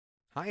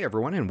Hi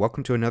everyone and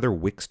welcome to another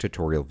Wix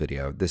tutorial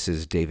video. This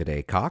is David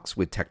A. Cox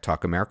with Tech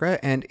Talk America,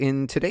 and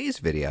in today's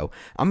video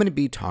I'm going to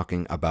be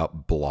talking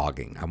about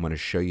blogging. I'm going to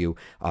show you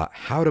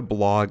how to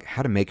blog,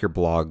 how to make your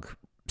blog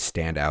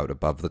stand out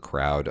above the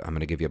crowd. I'm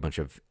going to give you a bunch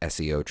of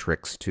SEO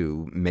tricks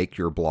to make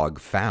your blog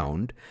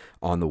found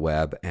on the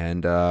web,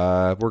 and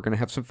we're going to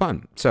have some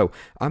fun. So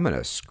I'm going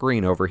to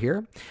screen over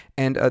here,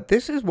 and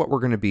this is what we're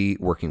going to be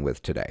working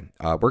with today.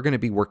 We're going to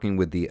be working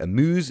with the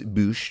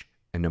amuse-bouche.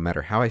 And no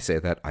matter how I say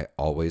that, I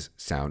always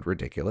sound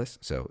ridiculous,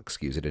 so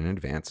excuse it in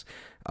advance.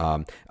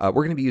 We're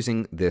going to be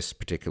using this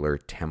particular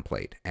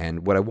template.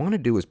 And what I want to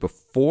do is,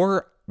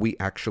 before we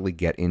actually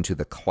get into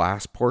the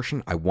class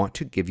portion, I want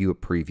to give you a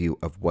preview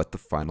of what the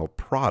final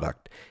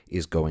product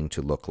is going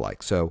to look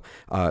like. So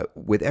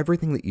with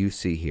everything that you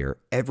see here,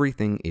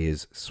 everything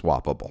is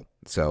swappable.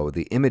 So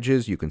the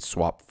images you can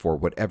swap for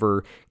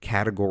whatever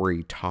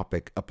category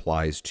topic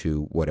applies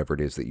to whatever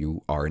it is that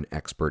you are an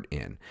expert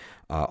in.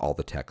 All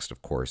the text,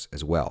 of course,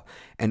 as well.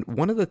 And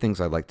one of the things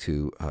I like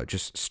to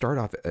just start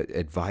off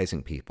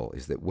advising people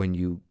is that when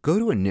you go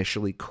to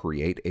initially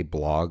create a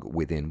blog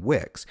within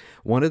Wix,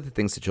 one of the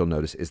things that you'll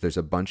notice is there's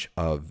a bunch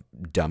of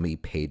dummy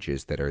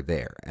pages that are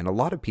there. And a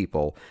lot of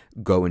people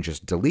go and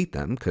just delete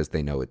them because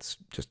they know it's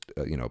just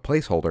a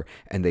placeholder,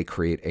 and they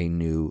create a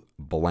new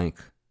blank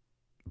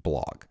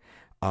blog.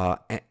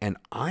 And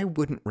I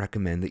wouldn't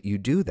recommend that you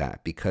do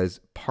that, because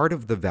part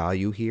of the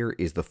value here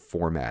is the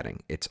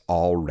formatting. It's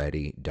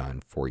already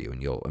done for you,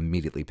 and you'll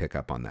immediately pick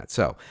up on that.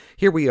 So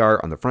here we are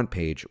on the front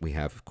page. We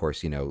have, of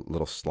course,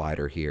 little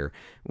slider here.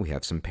 We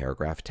have some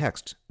paragraph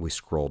text. We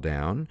scroll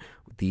down.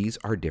 These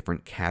are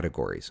different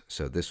categories.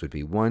 So this would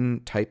be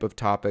one type of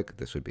topic.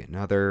 This would be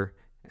another,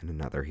 and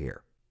another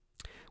here.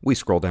 We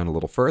scroll down a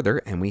little further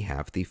and we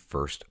have the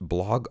first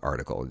blog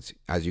article.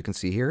 As you can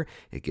see here,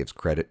 it gives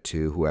credit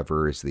to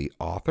whoever is the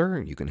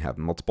author. You can have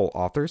multiple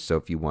authors, so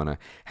if you want to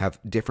have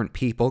different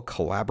people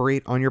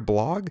collaborate on your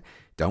blog,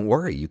 don't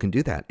worry, you can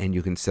do that. And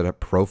you can set up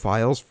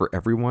profiles for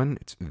everyone.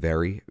 It's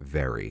very,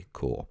 very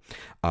cool.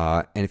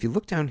 And if you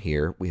look down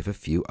here, we have a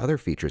few other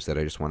features that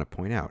I just want to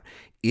point out.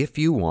 If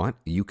you want,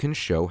 you can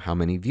show how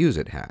many views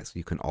it has.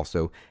 You can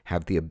also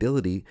have the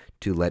ability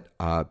to let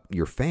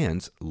your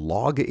fans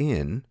log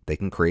in. They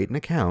can create an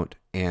account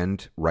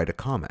and write a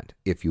comment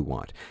if you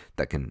want.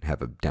 That can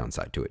have a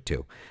downside to it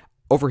too.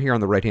 Over here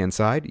on the right-hand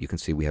side, you can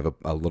see we have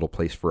a little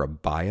place for a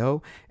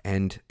bio.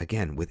 And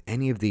again, with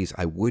any of these,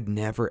 I would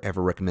never,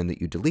 ever recommend that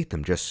you delete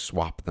them. Just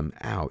swap them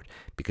out,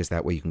 because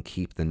that way you can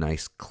keep the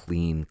nice,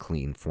 clean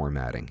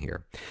formatting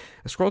here.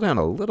 Scroll down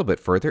a little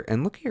bit further,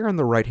 and look here on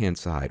the right-hand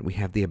side. We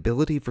have the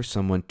ability for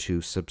someone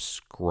to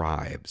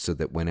subscribe, so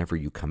that whenever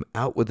you come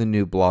out with a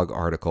new blog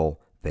article,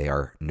 they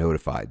are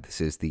notified. This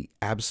is the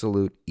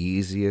absolute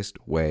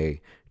easiest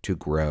way to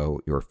grow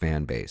your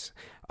fan base.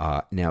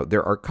 Now,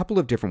 there are a couple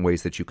of different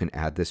ways that you can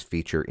add this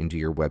feature into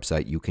your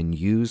website. You can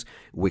use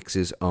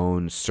Wix's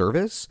own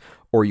service,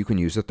 or you can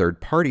use a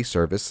third-party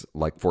service,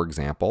 like, for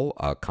example,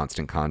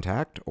 Constant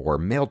Contact or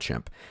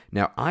MailChimp.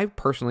 Now, I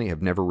personally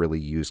have never really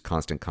used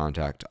Constant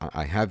Contact.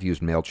 I have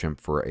used MailChimp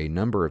for a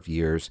number of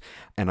years,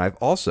 and I've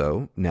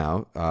also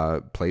now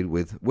played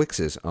with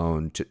Wix's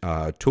own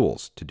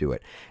tools to do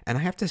it. And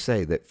I have to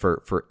say that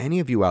for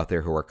any of you out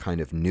there who are kind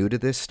of new to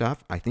this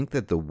stuff, I think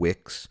that the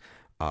Wix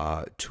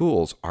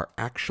tools are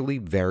actually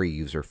very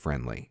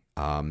user-friendly.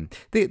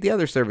 The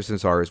other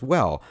services are as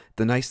well.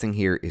 The nice thing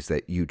here is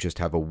that you just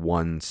have a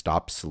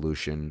one-stop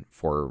solution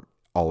for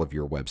all of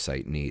your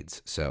website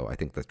needs. So I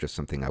think that's just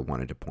something I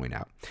wanted to point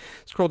out.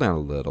 Scroll down a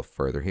little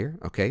further here.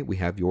 Okay, we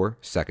have your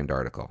second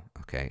article.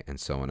 Okay, and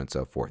so on and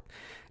so forth.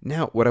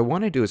 Now, what I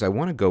want to do is I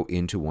want to go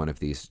into one of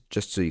these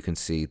just so you can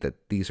see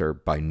that these are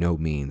by no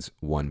means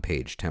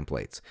one-page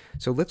templates.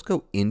 So let's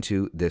go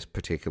into this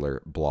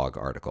particular blog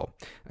article.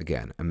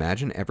 Again,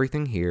 imagine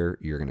everything here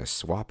you're going to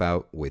swap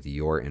out with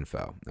your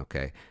info.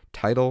 Okay,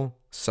 title,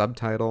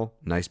 subtitle,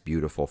 nice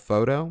beautiful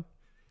photo.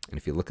 And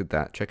if you look at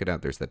that, check it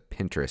out, there's that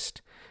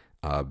Pinterest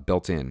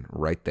built in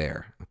right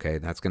there. Okay,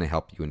 that's going to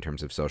help you in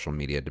terms of social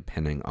media,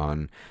 depending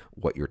on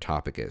what your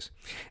topic is.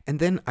 And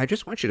then I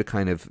just want you to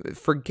kind of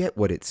forget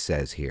what it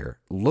says here.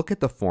 Look at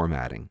the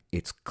formatting.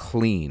 It's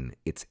clean,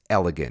 it's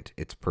elegant,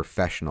 it's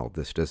professional.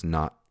 This does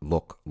not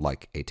look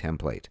like a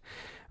template.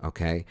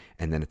 Okay,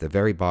 and then at the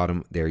very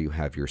bottom there you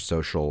have your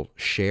social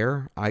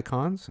share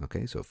icons.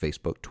 Okay, so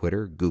Facebook,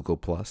 Twitter, Google+,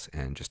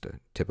 and just a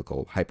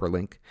typical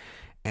hyperlink.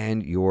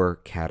 And your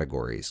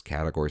categories.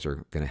 Categories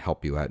are going to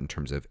help you out in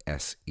terms of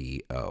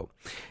SEO.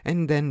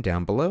 And then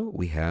down below,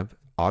 we have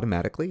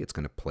automatically, it's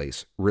going to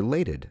place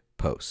related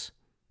posts.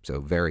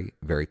 So very,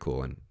 very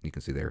cool. And you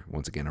can see there,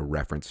 once again, a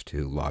reference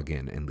to log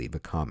in and leave a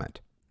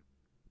comment.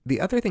 The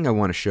other thing I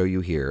want to show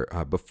you here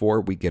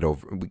before we get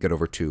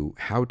over to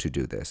how to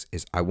do this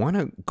is I want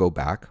to go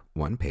back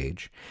one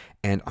page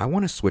and I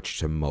want to switch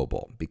to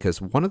mobile,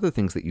 because one of the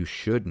things that you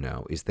should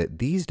know is that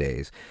these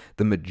days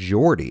the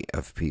majority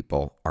of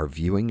people are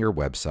viewing your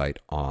website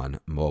on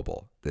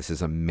mobile. This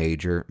is a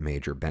major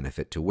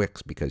benefit to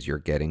Wix because you're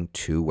getting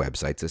two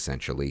websites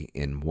essentially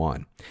in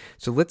one.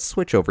 So let's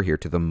switch over here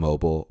to the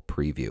mobile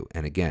preview.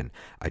 And again,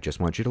 I just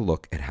want you to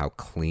look at how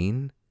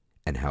clean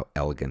and how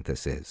elegant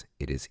this is.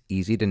 It is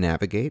easy to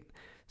navigate,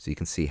 so you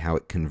can see how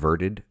it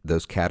converted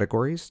those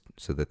categories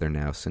so that they're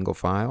now single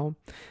file.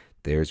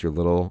 There's your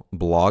little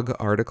blog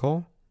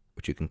article,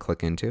 which you can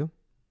click into.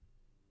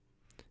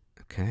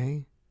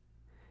 Okay.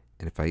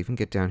 And if I even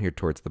get down here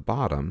towards the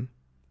bottom,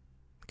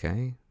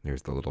 okay,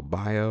 there's the little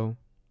bio.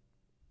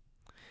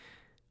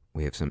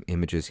 We have some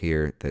images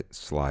here that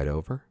slide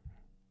over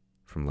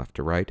from left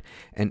to right.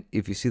 And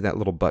if you see that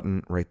little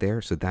button right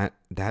there, so that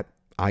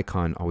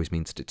icon always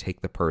means to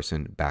take the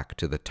person back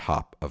to the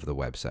top of the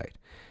website.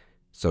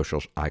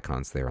 Social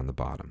icons there on the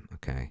bottom,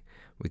 okay?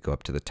 We go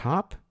up to the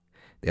top.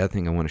 The other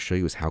thing I want to show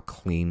you is how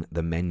clean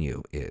the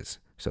menu is.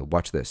 So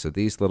watch this. So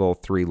these little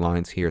three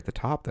lines here at the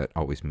top, that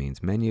always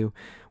means menu.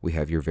 We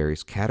have your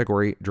various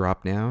category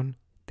drop down.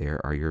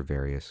 There are your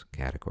various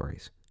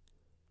categories.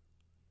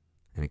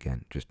 And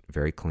again, just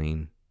very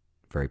clean,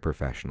 very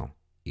professional,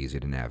 easy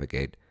to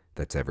navigate.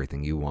 That's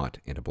everything you want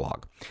in a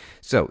blog.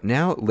 So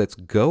now let's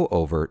go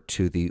over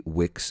to the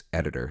Wix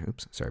editor.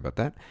 Oops, sorry about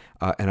that.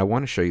 And I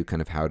want to show you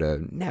kind of how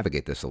to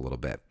navigate this a little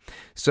bit.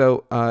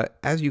 So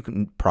as you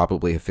can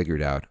probably have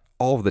figured out,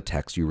 all of the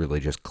text you really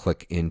just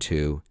click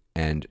into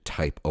and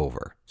type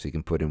over. So you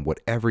can put in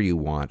whatever you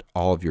want,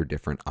 all of your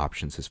different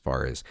options as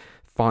far as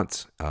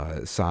fonts,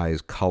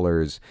 size,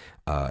 colors,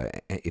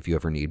 if you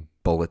ever need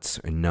bullets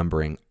and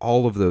numbering,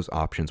 all of those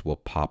options will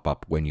pop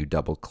up when you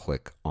double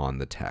click on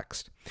the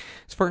text.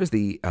 As far as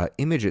the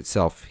image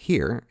itself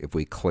here, if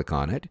we click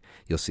on it,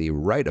 you'll see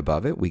right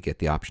above it, we get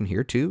the option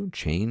here to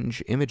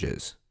change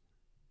images.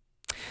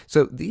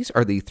 So these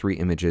are the three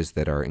images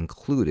that are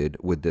included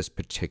with this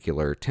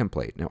particular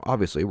template. Now,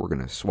 obviously, we're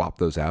going to swap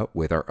those out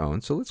with our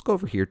own. So let's go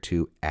over here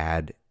to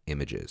add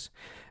images.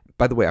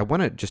 By the way, I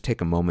want to just take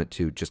a moment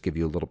to just give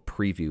you a little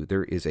preview.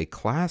 There is a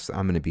class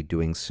I'm going to be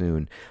doing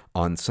soon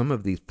on some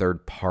of the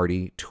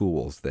third-party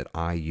tools that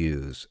I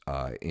use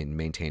in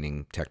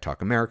maintaining Tech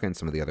Talk America and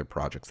some of the other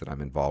projects that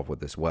I'm involved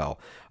with as well.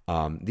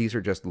 These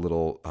are just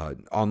little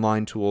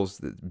online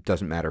tools. It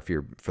doesn't matter if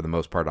you're, for the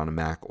most part, on a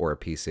Mac or a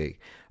PC.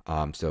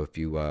 So if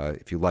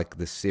you like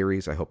this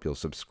series, I hope you'll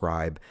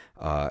subscribe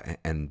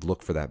and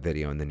look for that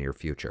video in the near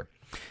future.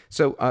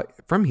 So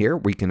from here,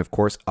 we can, of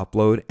course,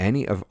 upload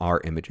any of our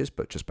images,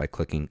 but just by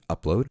clicking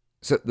upload.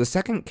 So the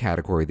second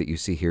category that you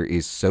see here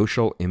is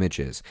social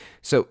images.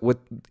 So what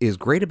is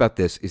great about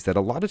this is that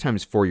a lot of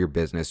times for your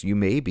business, you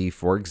may be,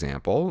 for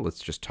example, let's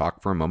just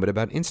talk for a moment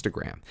about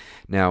Instagram.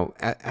 Now,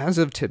 as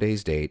of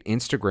today's date,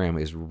 Instagram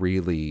is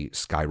really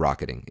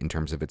skyrocketing in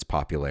terms of its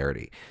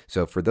popularity.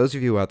 So for those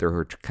of you out there who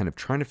are kind of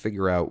trying to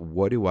figure out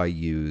what do I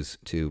use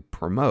to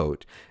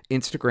promote,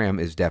 Instagram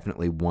is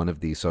definitely one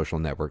of these social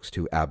networks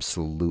to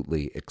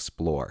absolutely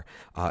explore.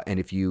 And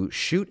if you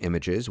shoot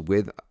images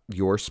with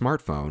your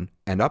smartphone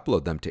and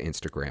upload them to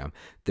Instagram,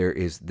 there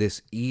is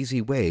this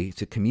easy way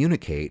to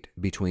communicate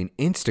between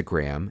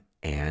Instagram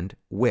and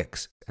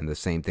Wix. And the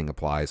same thing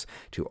applies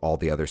to all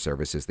the other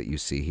services that you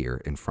see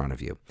here in front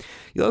of you.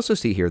 You'll also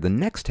see here the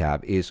next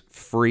tab is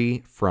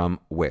free from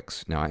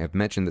Wix. Now, I have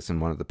mentioned this in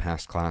one of the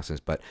past classes,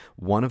 but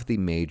one of the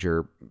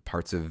major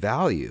parts of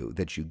value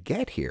that you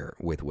get here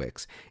with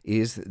Wix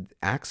is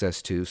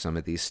access to some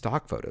of these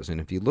stock photos.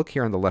 And if you look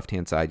here on the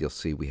left-hand side, you'll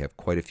see we have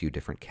quite a few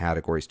different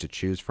categories to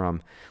choose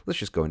from. Let's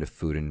just go into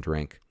food and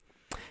drink.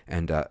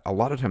 And a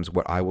lot of times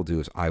what I will do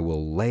is I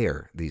will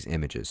layer these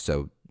images.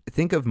 So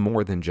think of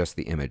more than just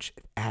the image,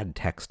 add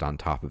text on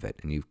top of it,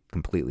 and you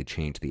completely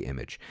change the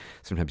image.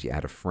 Sometimes you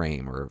add a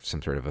frame or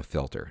some sort of a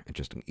filter. It's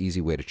just an easy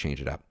way to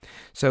change it up.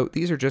 So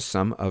these are just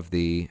some of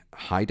the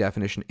high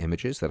definition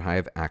images that I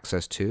have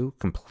access to,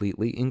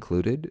 completely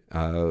included,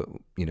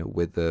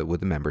 with the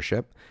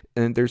membership.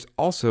 And there's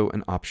also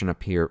an option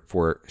up here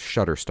for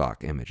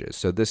Shutterstock images.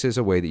 So this is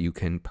a way that you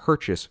can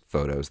purchase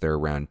photos. They're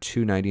around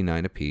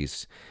 $2.99 a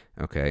piece.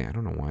 Okay, I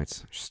don't know why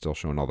it's still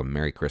showing all the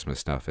Merry Christmas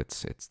stuff.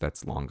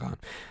 That's long gone.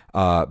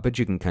 But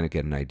you can kind of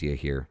get an idea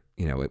here,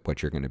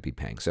 what you're going to be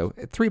paying. So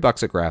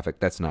 $3 a graphic,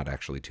 that's not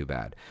actually too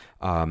bad.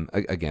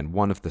 Again,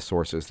 one of the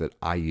sources that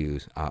I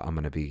use, I'm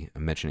going to be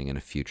mentioning in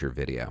a future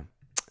video.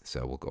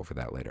 So we'll go over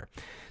that later.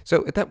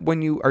 So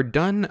when you are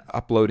done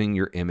uploading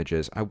your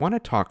images, I want to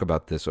talk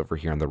about this over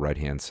here on the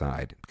right-hand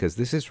side, because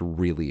this is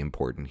really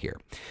important here.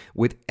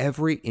 With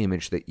every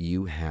image that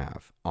you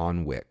have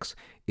on Wix,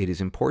 it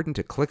is important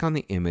to click on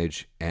the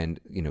image and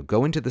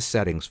go into the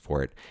settings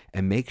for it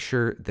and make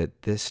sure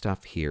that this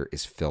stuff here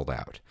is filled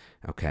out,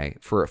 okay,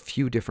 for a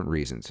few different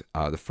reasons.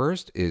 The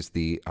first is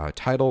the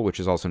title, which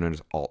is also known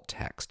as alt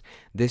text.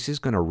 This is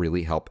going to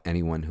really help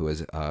anyone who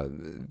has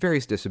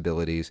various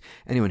disabilities,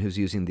 anyone who's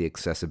using the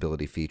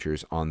accessibility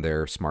features on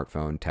their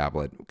smartphone,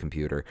 tablet,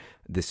 computer.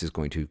 This is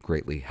going to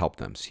greatly help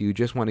them. So you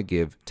just want to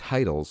give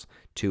titles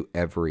to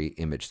every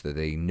image so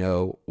they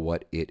know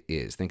what it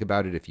is. Think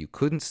about it. If you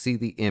couldn't see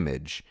the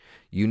image,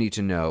 you need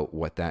to know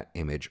what that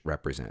image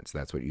represents.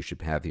 That's what you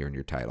should have here in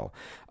your title.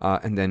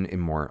 And then in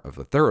more of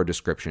a thorough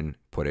description,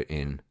 put it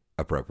in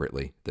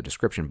appropriately the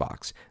description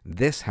box.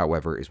 This,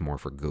 however, is more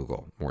for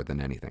Google more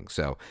than anything.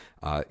 So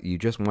you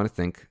just want to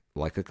think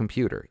like a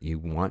computer. You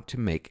want to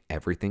make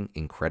everything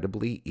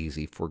incredibly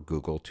easy for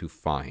Google to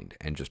find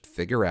and just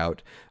figure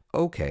out,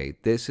 okay,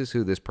 this is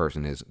who this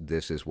person is.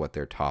 This is what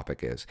their topic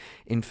is.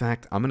 In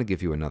fact, I'm going to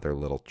give you another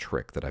little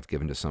trick that I've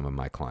given to some of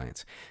my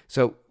clients.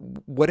 So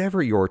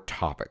whatever your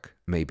topic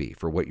may be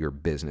for what your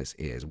business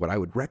is, what I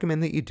would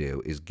recommend that you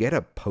do is get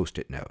a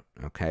Post-it note,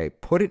 okay?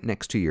 Put it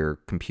next to your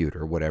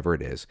computer, whatever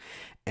it is,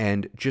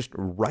 and just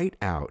write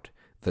out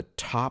the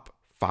top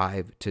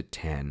 5 to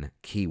 10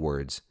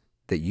 keywords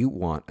that you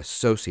want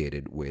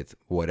associated with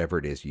whatever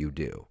it is you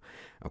do.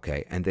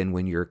 Okay, and then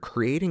when you're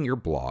creating your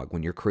blog,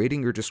 when you're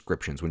creating your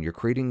descriptions, when you're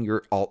creating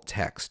your alt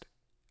text,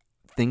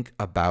 think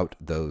about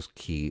those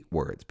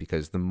keywords,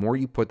 because the more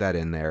you put that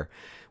in there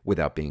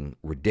without being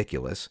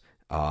ridiculous,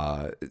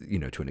 to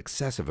an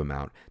excessive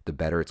amount, the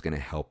better it's going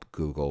to help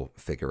Google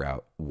figure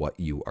out what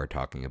you are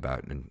talking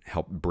about and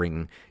help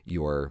bring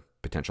your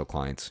potential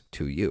clients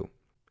to you.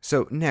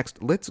 So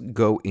next, let's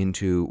go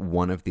into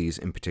one of these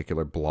in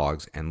particular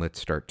blogs and let's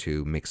start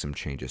to make some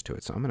changes to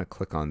it. So I'm going to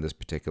click on this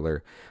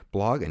particular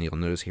blog and you'll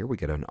notice here we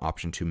get an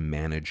option to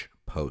manage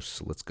posts.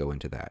 So let's go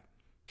into that.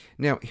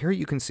 Now here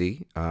you can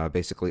see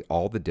basically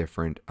all the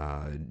different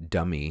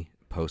dummy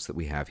posts that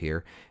we have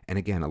here. And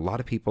again, a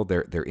lot of people,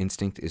 their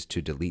instinct is to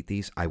delete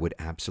these. I would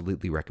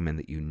absolutely recommend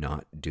that you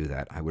not do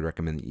that. I would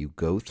recommend that you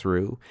go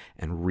through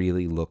and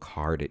really look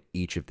hard at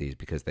each of these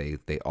because they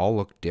all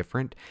look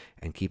different.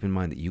 And keep in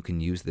mind that you can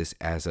use this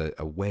as a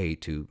way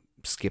to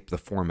skip the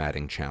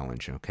formatting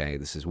challenge, okay?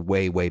 This is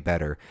way, way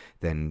better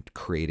than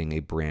creating a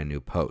brand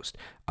new post.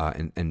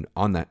 And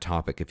on that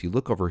topic, if you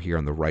look over here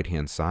on the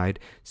right-hand side,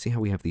 see how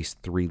we have these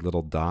 3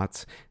 little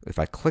dots? If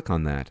I click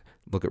on that,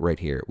 look at right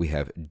here, we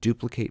have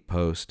duplicate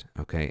post,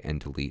 okay, and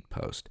delete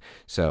post.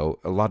 So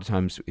a lot of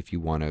times if you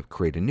want to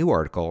create a new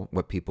article,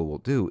 what people will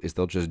do is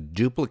they'll just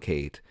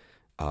duplicate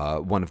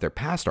one of their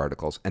past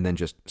articles and then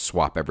just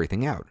swap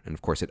everything out. And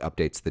of course it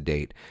updates the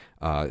date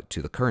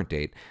to the current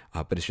date,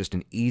 but it's just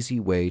an easy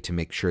way to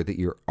make sure that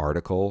your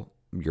article,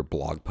 your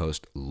blog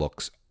post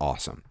looks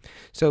awesome.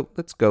 So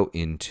let's go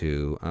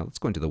into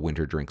the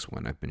winter drinks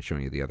one. I've been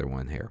showing you the other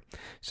one here.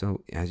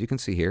 So as you can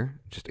see here,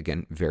 just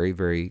again, very,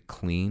 very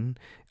clean.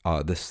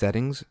 The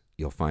settings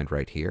you'll find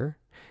right here.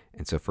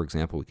 And so, for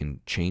example, we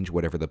can change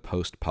whatever the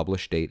post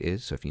publish date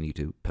is. So if you need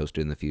to post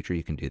it in the future,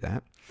 you can do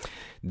that.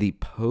 The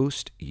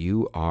post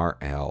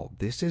URL.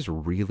 This is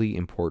really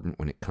important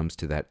when it comes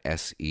to that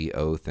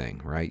SEO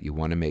thing, right? You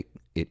want to make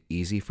it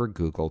easy for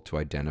Google to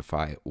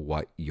identify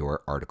what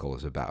your article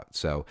is about.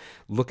 So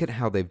look at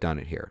how they've done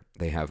it here.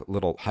 They have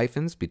little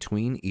hyphens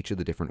between each of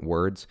the different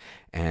words,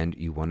 and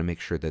you want to make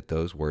sure that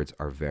those words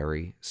are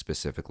very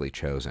specifically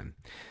chosen.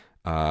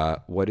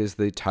 What is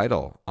the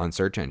title on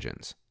search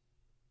engines?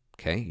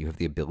 Okay, you have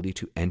the ability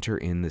to enter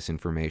in this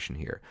information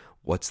here.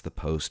 What's the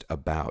post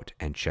about?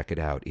 And check it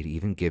out. It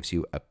even gives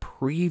you a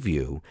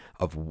preview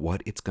of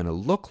what it's going to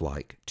look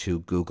like to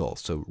Google.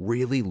 So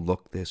really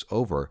look this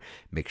over.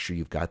 Make sure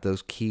you've got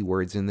those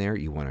keywords in there.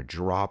 You want to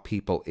draw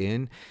people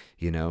in,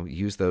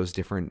 use those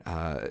different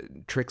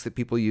tricks that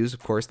people use,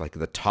 of course, like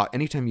the top.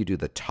 Anytime you do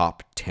the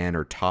top 10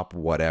 or top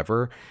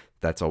whatever,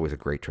 that's always a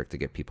great trick to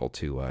get people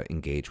to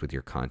engage with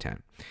your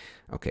content.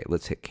 Okay,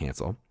 let's hit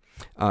cancel.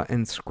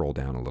 And scroll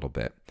down a little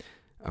bit.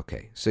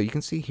 Okay, so you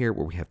can see here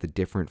where we have the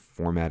different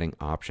formatting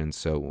options.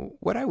 So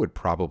what I would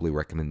probably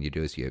recommend you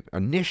do is you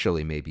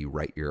initially maybe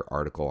write your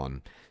article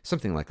on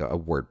something like a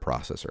word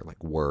processor,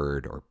 like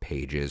Word or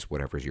Pages,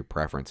 whatever is your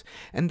preference,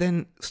 and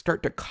then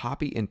start to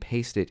copy and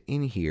paste it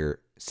in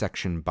here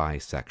section by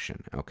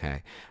section,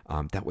 okay?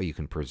 That way you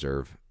can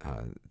preserve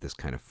this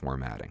kind of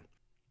formatting.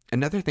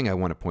 Another thing I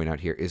want to point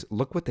out here is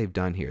look what they've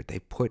done here. They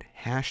put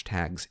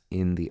hashtags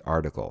in the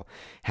article.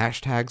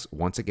 Hashtags,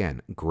 once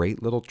again,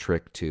 great little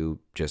trick to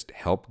just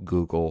help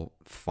Google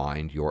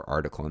find your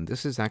article. And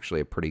this is actually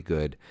a pretty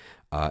good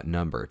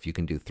number. If you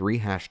can do 3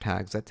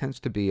 hashtags, that tends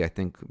to be, I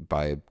think,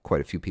 by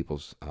quite a few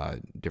people's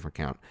different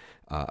count,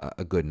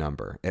 a good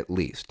number, at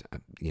least.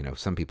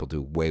 Some people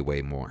do way,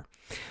 way more.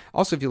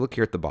 Also, if you look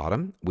here at the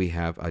bottom, we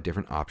have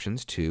different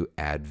options to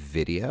add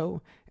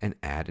video and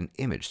add an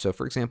image. So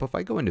for example, if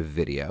I go into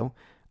video,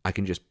 I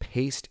can just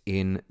paste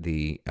in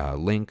the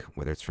link,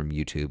 whether it's from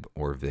YouTube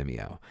or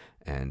Vimeo.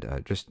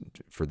 And just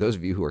for those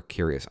of you who are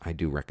curious, I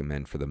do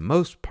recommend, for the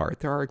most part,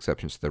 there are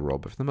exceptions to the rule,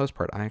 but for the most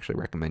part, I actually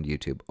recommend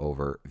YouTube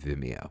over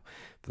Vimeo.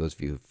 For those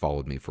of you who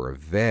followed me for a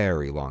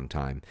very long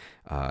time,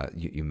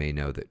 you may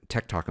know that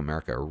Tech Talk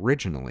America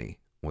originally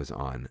was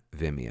on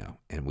Vimeo,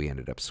 and we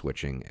ended up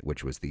switching,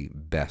 which was the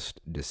best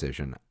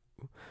decision,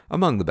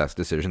 among the best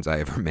decisions I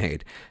ever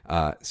made.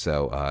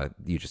 So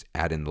you just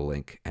add in the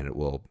link and it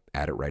will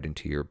add it right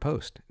into your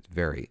post. It's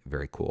very,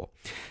 very cool.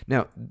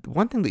 Now,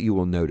 one thing that you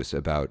will notice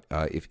about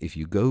if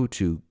you go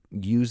to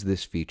use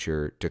this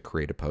feature to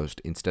create a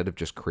post instead of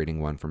just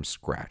creating one from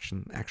scratch,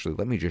 and actually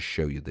let me just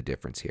show you the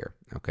difference here,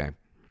 okay?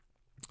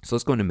 So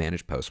let's go into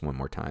Manage Posts one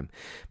more time.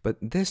 But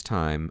this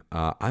time,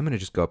 I'm going to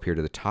just go up here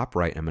to the top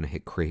right. I'm going to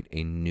hit Create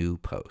a New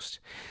Post.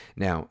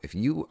 Now, if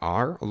you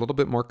are a little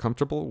bit more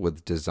comfortable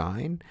with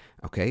design,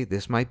 okay,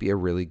 this might be a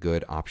really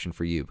good option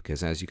for you,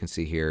 because as you can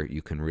see here,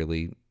 you can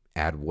really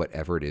add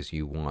whatever it is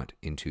you want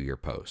into your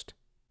post.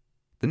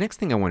 The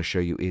next thing I want to show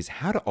you is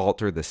how to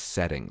alter the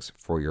settings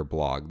for your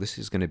blog. This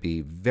is going to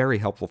be very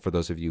helpful for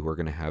those of you who are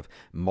going to have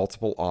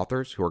multiple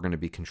authors who are going to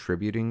be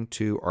contributing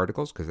to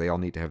articles, because they all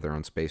need to have their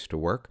own space to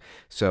work.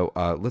 So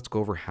let's go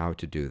over how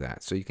to do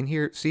that. So you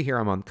can see here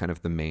I'm on kind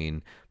of the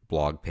main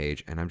blog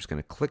page, and I'm just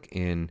going to click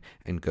in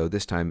and go,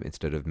 this time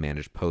instead of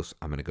Manage Posts,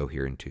 I'm going to go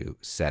here into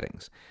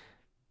Settings.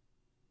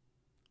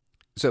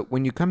 So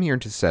when you come here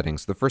into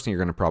settings, the first thing you're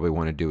going to probably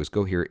want to do is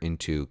go here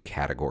into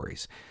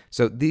categories.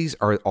 So these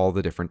are all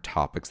the different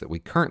topics that we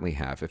currently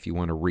have. If you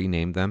want to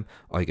rename them,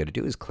 all you got to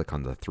do is click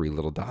on the three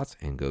little dots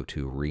and go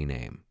to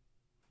rename.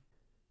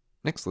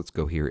 Next, let's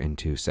go here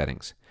into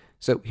settings.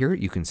 So here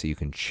you can see you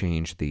can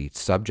change the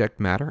subject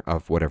matter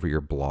of whatever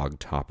your blog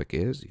topic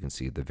is. You can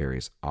see the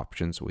various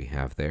options we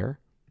have there.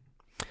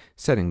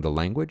 Setting the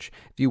language.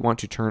 If you want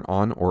to turn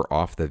on or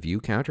off the view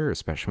counter,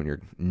 especially when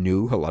you're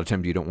new, a lot of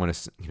times you don't want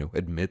to,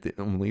 admit that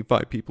only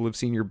 5 people have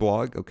seen your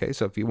blog. Okay,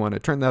 so if you want to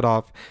turn that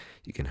off,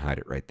 you can hide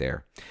it right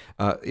there.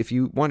 If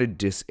you want to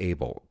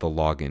disable the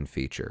login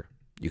feature,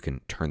 you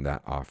can turn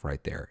that off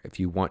right there. If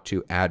you want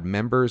to add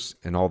members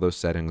and all those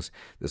settings,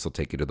 this will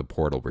take you to the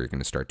portal where you're going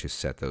to start to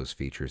set those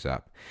features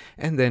up.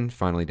 And then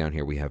finally down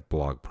here we have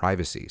blog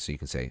privacy. So you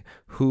can say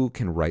who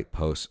can write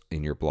posts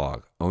in your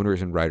blog,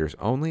 owners and writers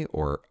only,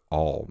 or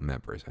all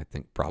members. I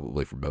think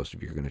probably for most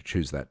of you, you're going to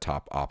choose that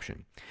top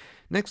option.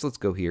 Next, let's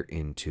go here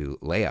into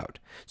layout.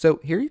 So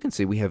here you can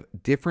see we have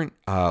different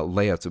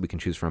layouts that we can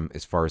choose from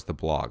as far as the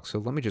blog. So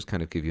let me just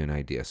kind of give you an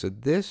idea. So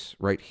this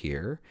right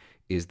here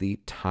is the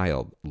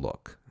tiled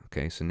look.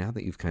 Okay, so now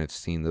that you've kind of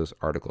seen those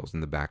articles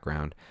in the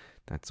background,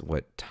 that's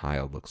what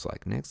tiled looks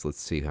like. Next, let's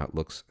see how it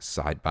looks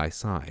side by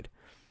side.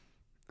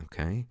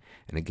 Okay,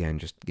 and again,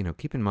 just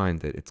keep in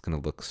mind that it's going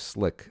to look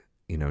slick,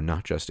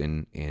 not just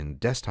in the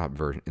desktop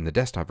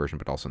version,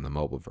 but also in the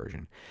mobile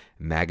version.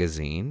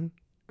 Magazine,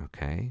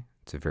 okay,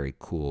 it's a very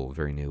cool,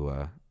 very new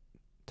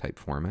type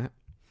format.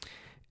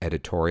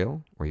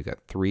 Editorial, where you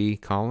got 3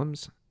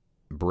 columns.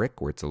 Brick,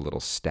 where it's a little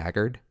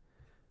staggered,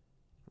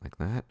 like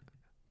that.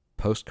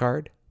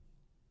 Postcard,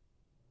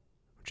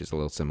 which is a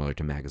little similar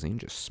to magazine,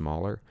 just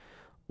smaller.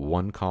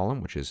 1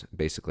 column, which is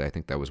basically, I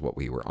think that was what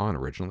we were on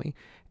originally.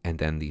 And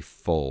then the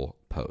full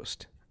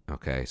post.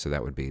 Okay, so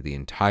that would be the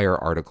entire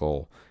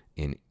article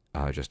in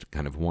just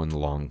kind of one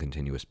long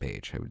continuous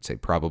page. I would say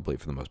probably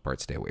for the most part,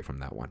 stay away from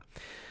that one.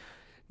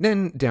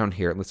 Then down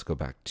here, let's go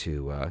back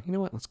to,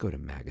 let's go to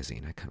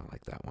magazine. I kind of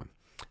like that one.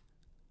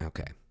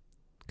 Okay.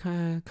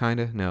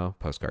 Kind of, no,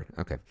 postcard.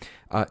 Okay.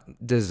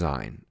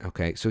 Design.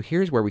 Okay, so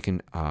here's where we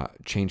can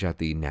change out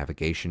the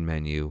navigation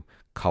menu,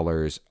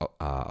 colors,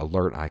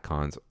 alert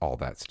icons, all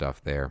that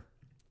stuff there.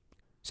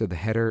 So the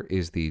header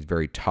is the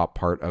very top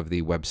part of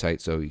the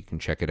website, so you can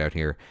check it out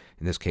here.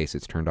 In this case,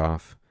 it's turned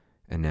off,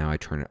 and now I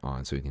turn it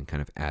on, so you can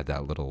kind of add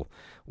that little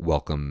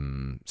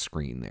welcome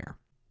screen there.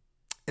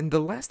 And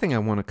the last thing I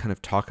want to kind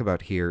of talk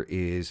about here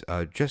is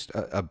just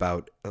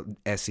about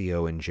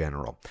SEO in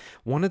general.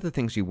 One of the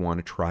things you want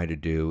to try to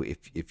do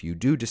if you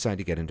do decide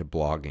to get into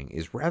blogging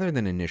is, rather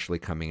than initially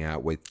coming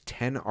out with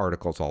 10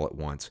 articles all at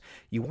once,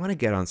 you want to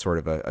get on sort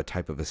of a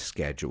type of a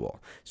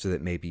schedule, so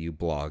that maybe you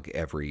blog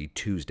every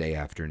Tuesday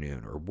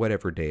afternoon or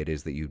whatever day it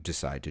is that you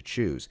decide to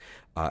choose.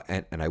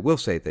 And I will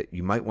say that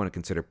you might want to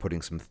consider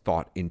putting some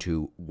thought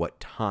into what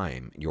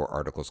time your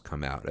articles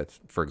come out.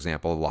 For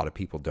example, a lot of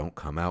people don't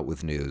come out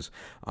with news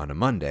on a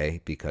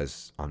Monday,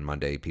 because on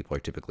Monday people are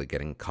typically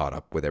getting caught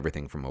up with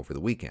everything from over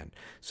the weekend.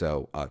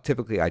 So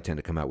typically I tend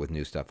to come out with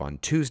new stuff on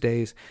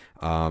Tuesdays,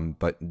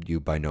 but you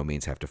by no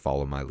means have to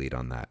follow my lead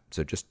on that.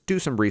 So just do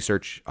some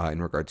research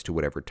in regards to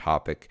whatever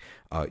topic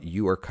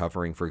you are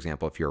covering. For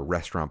example, if you're a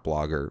restaurant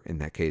blogger, in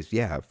that case,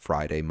 yeah,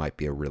 Friday might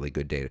be a really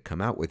good day to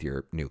come out with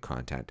your new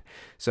content.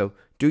 So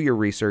do your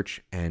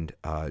research, and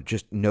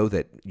just know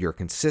that your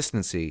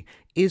consistency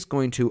is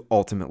going to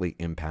ultimately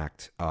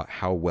impact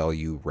how well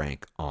you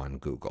rank on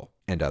Google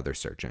and other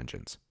search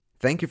engines.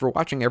 Thank you for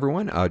watching,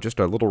 everyone. Just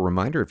a little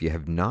reminder, if you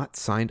have not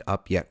signed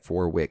up yet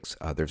for Wix,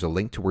 there's a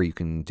link to where you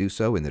can do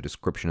so in the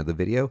description of the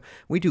video.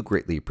 We do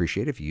greatly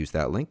appreciate if you use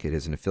that link. It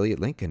is an affiliate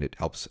link, and it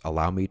helps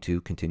allow me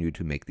to continue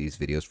to make these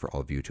videos for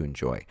all of you to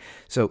enjoy.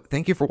 So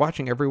thank you for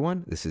watching,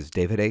 everyone. This is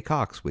David A.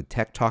 Cox with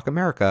Tech Talk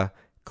America.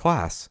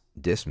 Class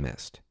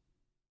dismissed.